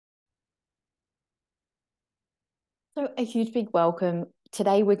So a huge big welcome.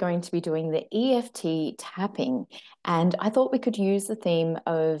 Today we're going to be doing the EFT tapping, and I thought we could use the theme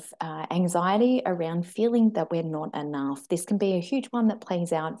of anxiety around feeling that we're not enough. This can be a huge one that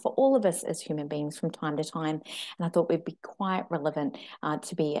plays out for all of us as human beings from time to time, and I thought we'd be quite relevant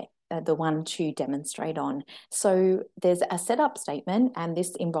to be the one to demonstrate on. So there's a setup statement, and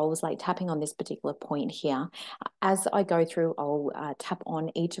this involves like tapping on this particular point here. As I go through, I'll tap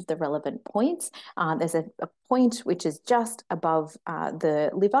on each of the relevant points. There's a point which is just above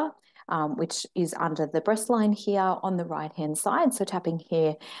the liver, which is under the breast line here on the right-hand side. So tapping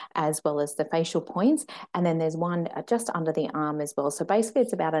here as well as the facial points. And then there's one just under the arm as well. So basically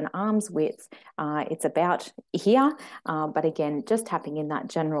it's about an arm's width. It's about here, but again, just tapping in that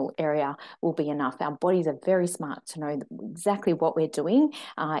general area will be enough. Our bodies are very smart to know exactly what we're doing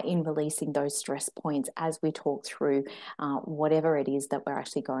in releasing those stress points as we talk through whatever it is that we're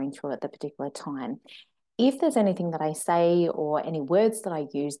actually going through at the particular time. If there's anything that I say or any words that I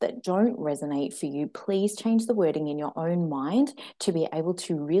use that don't resonate for you, please change the wording in your own mind to be able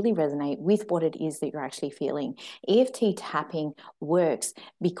to really resonate with what it is that you're actually feeling. EFT tapping works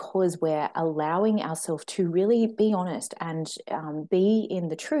because we're allowing ourselves to really be honest and be in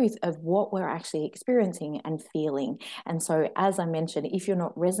the truth of what we're actually experiencing and feeling. And so, as I mentioned, if you're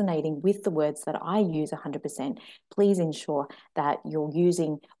not resonating with the words that I use 100%, please ensure that you're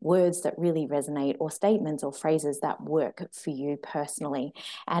using words that really resonate or statements or phrases that work for you personally.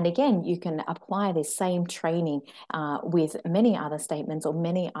 And again, you can apply this same training with many other statements or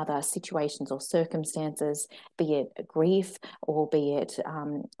many other situations or circumstances, be it grief or be it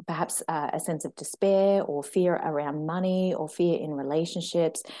perhaps a sense of despair or fear around money or fear in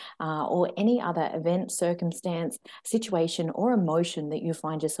relationships or any other event, circumstance, situation, or emotion that you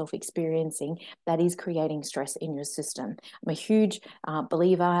find yourself experiencing that is creating stress in your system. I'm a huge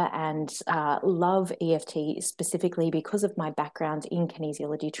believer and love EFT specifically because of my background in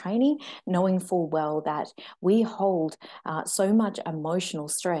kinesiology training, knowing full well that we hold so much emotional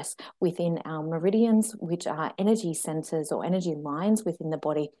stress within our meridians, which are energy centers or energy lines within the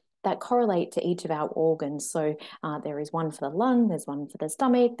body that correlate to each of our organs. So there is one for the lung, there's one for the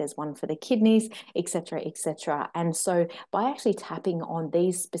stomach, there's one for the kidneys, etc., etc. And so by actually tapping on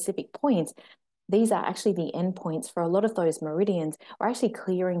these specific points, these are actually the endpoints for a lot of those meridians. We're actually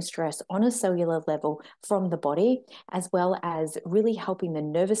clearing stress on a cellular level from the body, as well as really helping the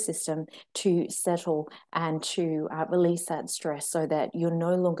nervous system to settle and to release that stress so that you're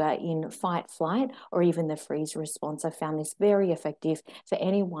no longer in fight, flight, or even the freeze response. I found this very effective for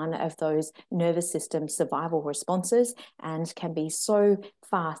any one of those nervous system survival responses and can be so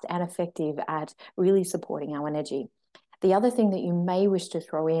fast and effective at really supporting our energy. The other thing that you may wish to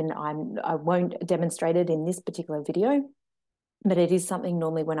throw in, I won't demonstrate it in this particular video, but it is something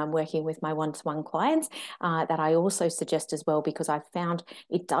normally when I'm working with my one-to-one clients that I also suggest as well, because I've found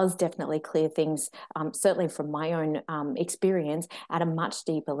it does definitely clear things, certainly from my own experience at a much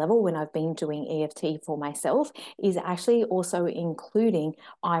deeper level when I've been doing EFT for myself, is actually also including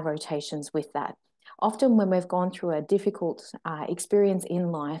eye rotations with that. Often when we've gone through a difficult experience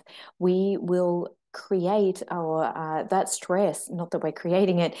in life, we will create our that stress, not that we're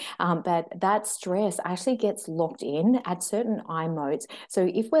creating it, but that stress actually gets locked in at certain eye modes. So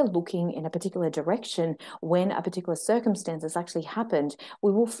if we're looking in a particular direction when a particular circumstance has actually happened,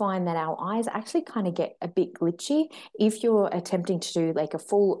 we will find that our eyes actually kind of get a bit glitchy if you're attempting to do like a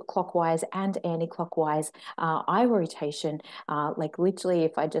full clockwise and anti-clockwise eye rotation. Like literally,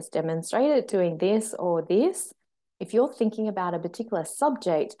 if I just demonstrated doing this or this, if you're thinking about a particular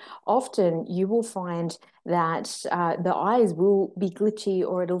subject, often you will find that the eyes will be glitchy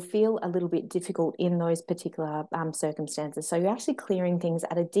or it'll feel a little bit difficult in those particular circumstances. So you're actually clearing things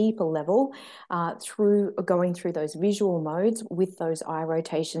at a deeper level through going through those visual modes with those eye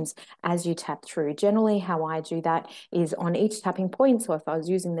rotations as you tap through. Generally, how I do that is on each tapping point. So if I was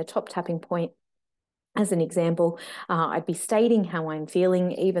using the top tapping point, as an example, I'd be stating how I'm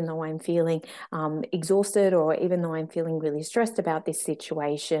feeling, even though I'm feeling exhausted or even though I'm feeling really stressed about this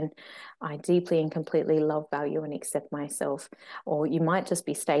situation. I deeply and completely love, value, and accept myself. Or you might just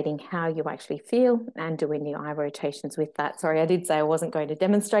be stating how you actually feel and doing the eye rotations with that. Sorry, I did say I wasn't going to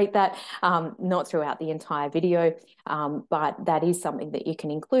demonstrate that, not throughout the entire video, but that is something that you can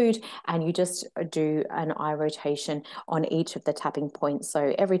include, and you just do an eye rotation on each of the tapping points.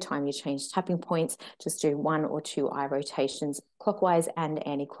 So every time you change tapping points, just do 1 or 2 eye rotations, clockwise and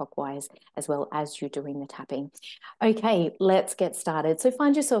anti-clockwise, as well as you're doing the tapping. Okay, let's get started. So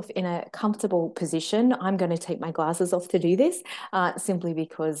find yourself in a comfortable position. I'm going to take my glasses off to do this, simply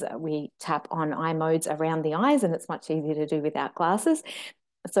because we tap on eye modes around the eyes and it's much easier to do without glasses.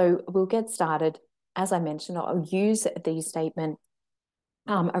 So we'll get started. as I mentioned, I'll use the statement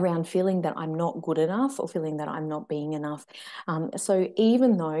around feeling that I'm not good enough or feeling that I'm not being enough. So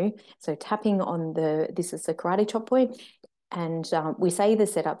tapping on this is the karate chop point, and we say the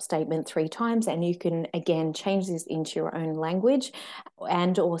setup statement 3 times, and you can again change this into your own language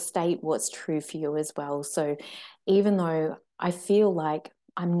and or state what's true for you as well. So even though I feel like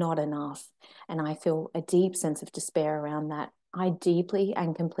I'm not enough and I feel a deep sense of despair around that, I deeply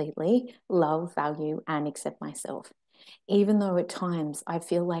and completely love, value, and accept myself. Even though at times I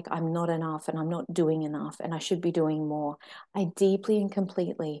feel like I'm not enough and I'm not doing enough and I should be doing more, I deeply and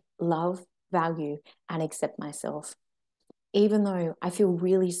completely love, value, and accept myself. Even though I feel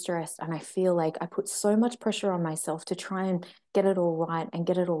really stressed and I feel like I put so much pressure on myself to try and get it all right and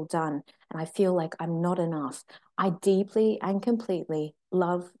get it all done, and I feel like I'm not enough, I deeply and completely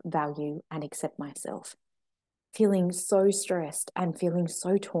love, value, and accept myself. Feeling so stressed and feeling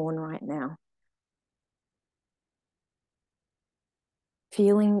so torn right now.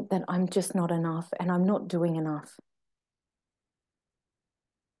 Feeling that I'm just not enough and I'm not doing enough.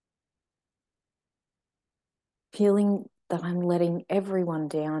 Feeling that I'm letting everyone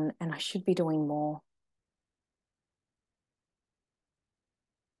down and I should be doing more.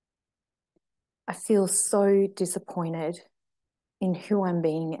 I feel so disappointed in who I'm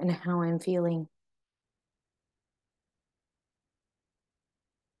being and how I'm feeling.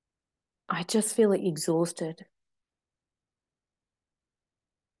 I just feel exhausted.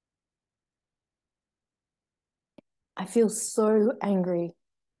 I feel so angry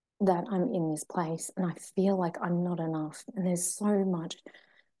that I'm in this place and I feel like I'm not enough. And there's so much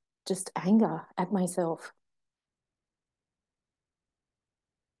just anger at myself.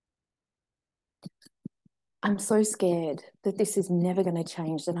 I'm so scared that this is never going to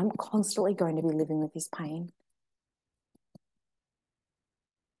change, that I'm constantly going to be living with this pain.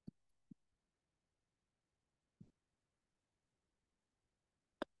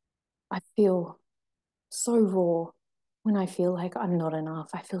 I feel so raw when I feel like I'm not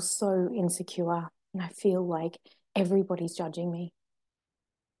enough. I feel so insecure and I feel like everybody's judging me.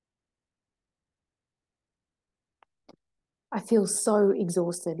 I feel so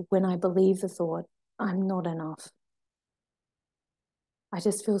exhausted when I believe the thought, I'm not enough. I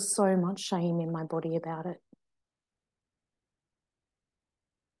just feel so much shame in my body about it.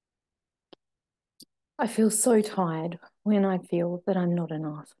 I feel so tired when I feel that I'm not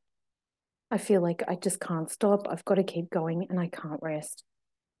enough. I feel like I just can't stop. I've got to keep going and I can't rest.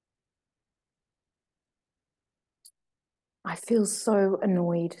 I feel so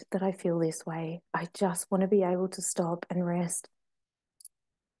annoyed that I feel this way. I just want to be able to stop and rest.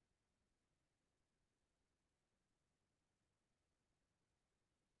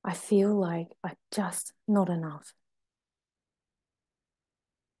 I feel like I'm just not enough.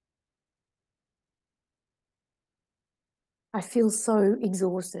 I feel so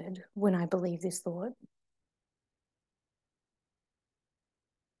exhausted when I believe this thought.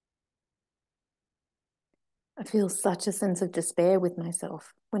 I feel such a sense of despair with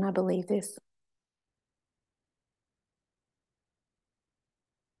myself when I believe this.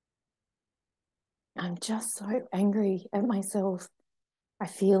 I'm just so angry at myself. I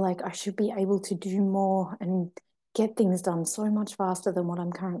feel like I should be able to do more and get things done so much faster than what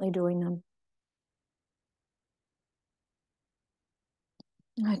I'm currently doing them.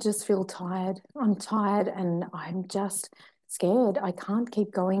 I just feel tired. I'm tired and I'm just scared. I can't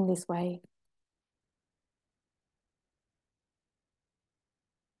keep going this way.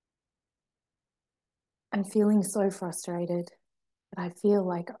 I'm feeling so frustrated that I feel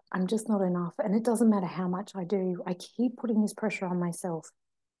like I'm just not enough. And it doesn't matter how much I do, I keep putting this pressure on myself.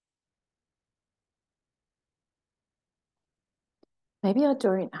 Maybe I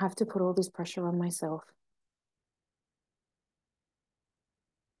don't have to put all this pressure on myself.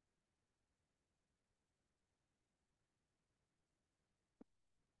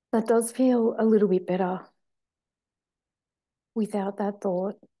 That does feel a little bit better without that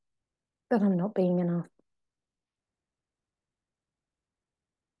thought that I'm not being enough.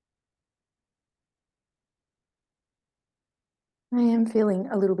 I am feeling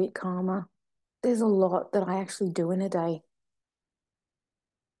a little bit calmer. There's a lot that I actually do in a day.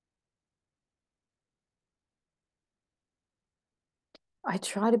 I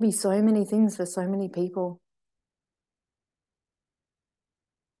try to be so many things for so many people.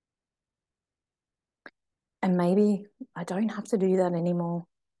 And maybe I don't have to do that anymore.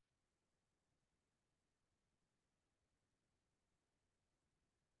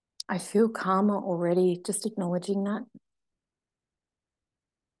 I feel calmer already just acknowledging that.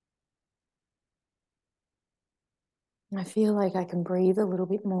 I feel like I can breathe a little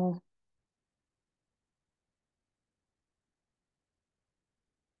bit more.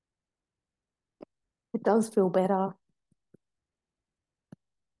 It does feel better.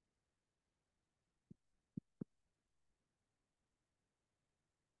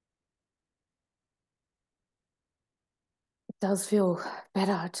 It does feel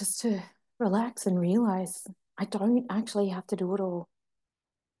better just to relax and realize I don't actually have to do it all.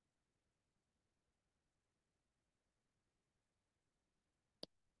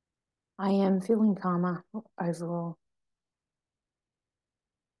 I am feeling calmer overall.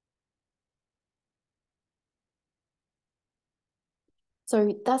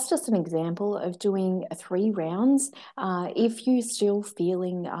 So that's just an example of doing 3 rounds. If you're still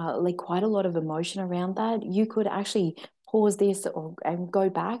feeling like quite a lot of emotion around that, you could actually pause this or and go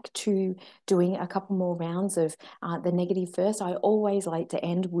back to doing a couple more rounds of the negative first. I always like to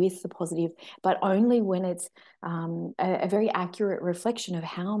end with the positive, but only when it's a very accurate reflection of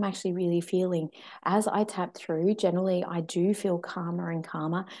how I'm actually really feeling. As I tap through, generally I do feel calmer and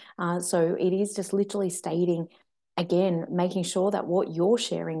calmer. So it is just literally stating again, making sure that what you're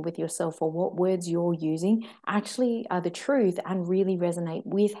sharing with yourself or what words you're using actually are the truth and really resonate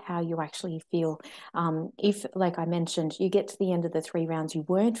with how you actually feel. If, like I mentioned, you get to the end of the 3 rounds, you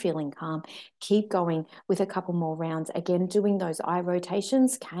weren't feeling calm, keep going with a couple more rounds. Again, doing those eye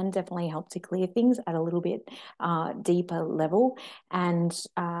rotations can definitely help to clear things at a little bit deeper level, and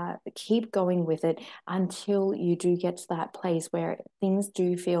keep going with it until you do get to that place where things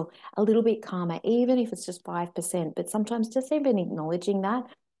do feel a little bit calmer, even if it's just 5%. But sometimes just even acknowledging that,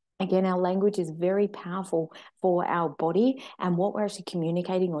 again, our language is very powerful for our body and what we're actually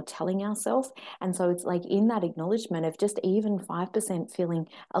communicating or telling ourselves. And so it's like in that acknowledgement of just even 5% feeling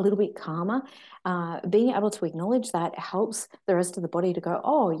a little bit calmer, being able to acknowledge that helps the rest of the body to go,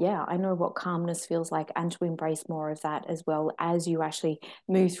 oh, yeah, I know what calmness feels like, and to embrace more of that as well as you actually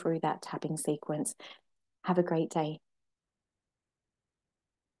move through that tapping sequence. Have a great day.